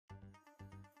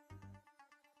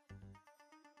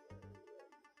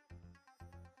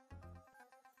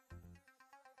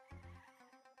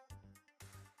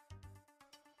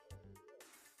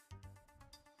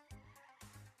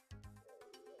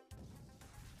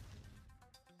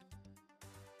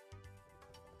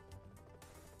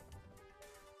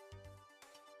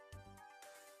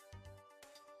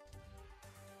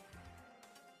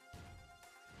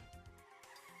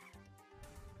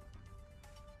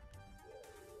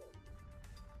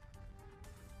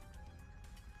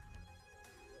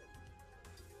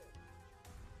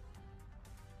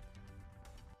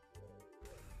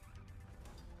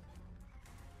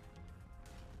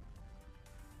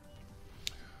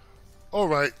All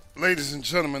right, ladies and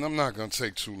gentlemen, I'm not going to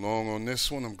take too long on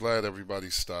this one. I'm glad everybody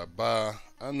stopped by.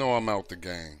 I know I'm out the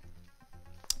game.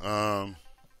 Um,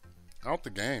 Out the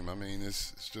game. I mean,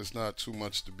 it's just not too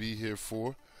much to be here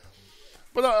for.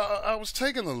 But I was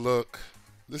taking a look.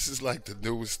 This is like the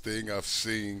newest thing I've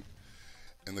seen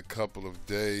in a couple of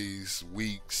days,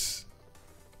 weeks.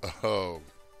 Uh,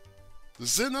 the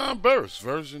Xenon Burst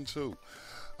version 2.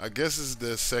 I guess it's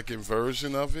the second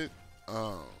version of it.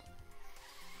 Um,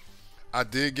 I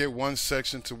did get one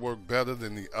section to work better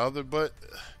than the other, but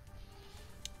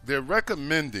they're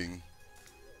recommending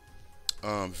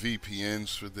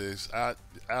VPNs for this. I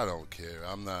don't care.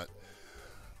 I'm not.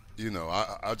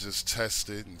 I just test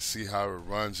it and see how it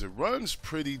runs. It runs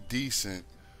pretty decent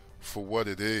for what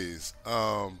it is.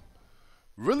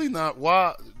 Really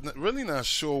not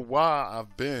sure why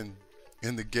I've been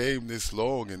in the game this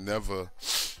long and never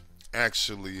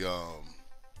actually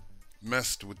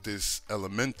messed with this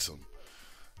Elementum.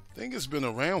 I think it's been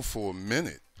around for a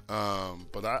minute,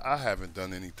 but I haven't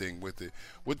done anything with it.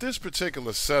 With this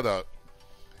particular setup,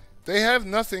 they have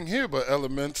nothing here but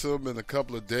Elementum and a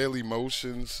couple of daily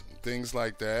motions, things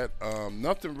like that.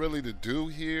 Nothing really to do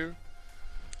here.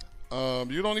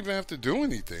 You don't even have to do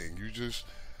anything. You just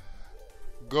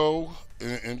go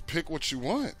and pick what you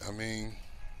want. I mean,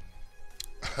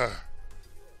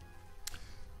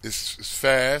 it's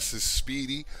fast, it's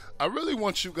speedy. I really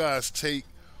want you guys to take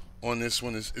on this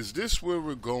one. Is this where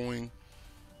we're going?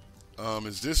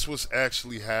 Is this what's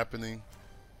actually happening?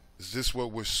 Is this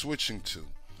what we're switching to?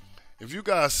 If you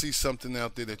guys see something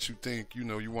out there that you think,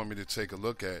 you want me to take a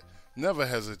look at, never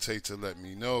hesitate to let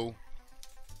me know.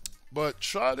 But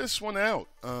try this one out.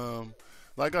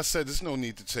 Like I said, there's no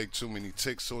need to take too many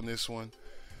ticks on this one.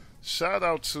 Shout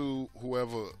out to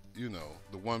whoever,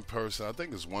 the one person. I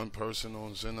think it's one person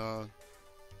on Xenon.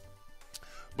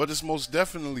 But it's most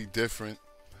definitely different.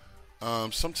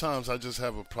 Sometimes I just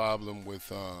have a problem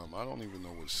with, I don't even know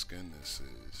what skin this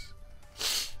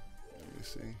is. Let me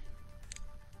see.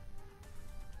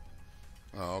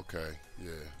 Oh, okay,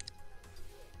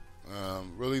 yeah.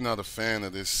 Really not a fan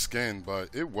of this skin, but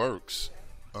it works.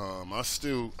 I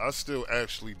still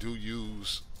actually do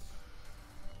use,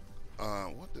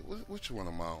 which one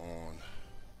am I on?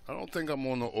 I don't think I'm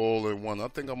on the all-in-one. I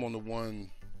think I'm on the one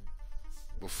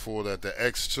before that, the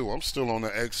X2. I'm still on the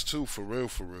X2 for real,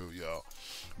 y'all.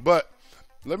 But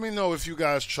let me know if you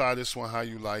guys try this one, how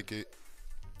you like it,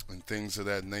 and things of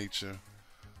that nature.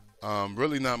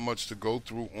 Really not much to go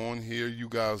through on here. You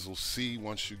guys will see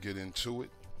once you get into it.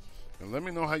 And let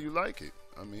me know how you like it.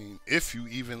 I mean, if you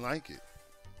even like it.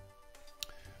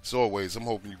 As always, I'm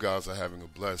hoping you guys are having a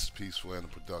blessed, peaceful, and a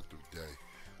productive day.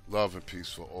 Love and peace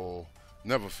for all.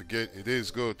 Never forget, it is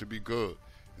good to be good,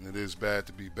 and it is bad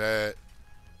to be bad.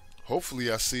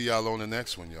 Hopefully, I see y'all on the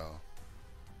next one, y'all.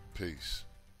 Peace.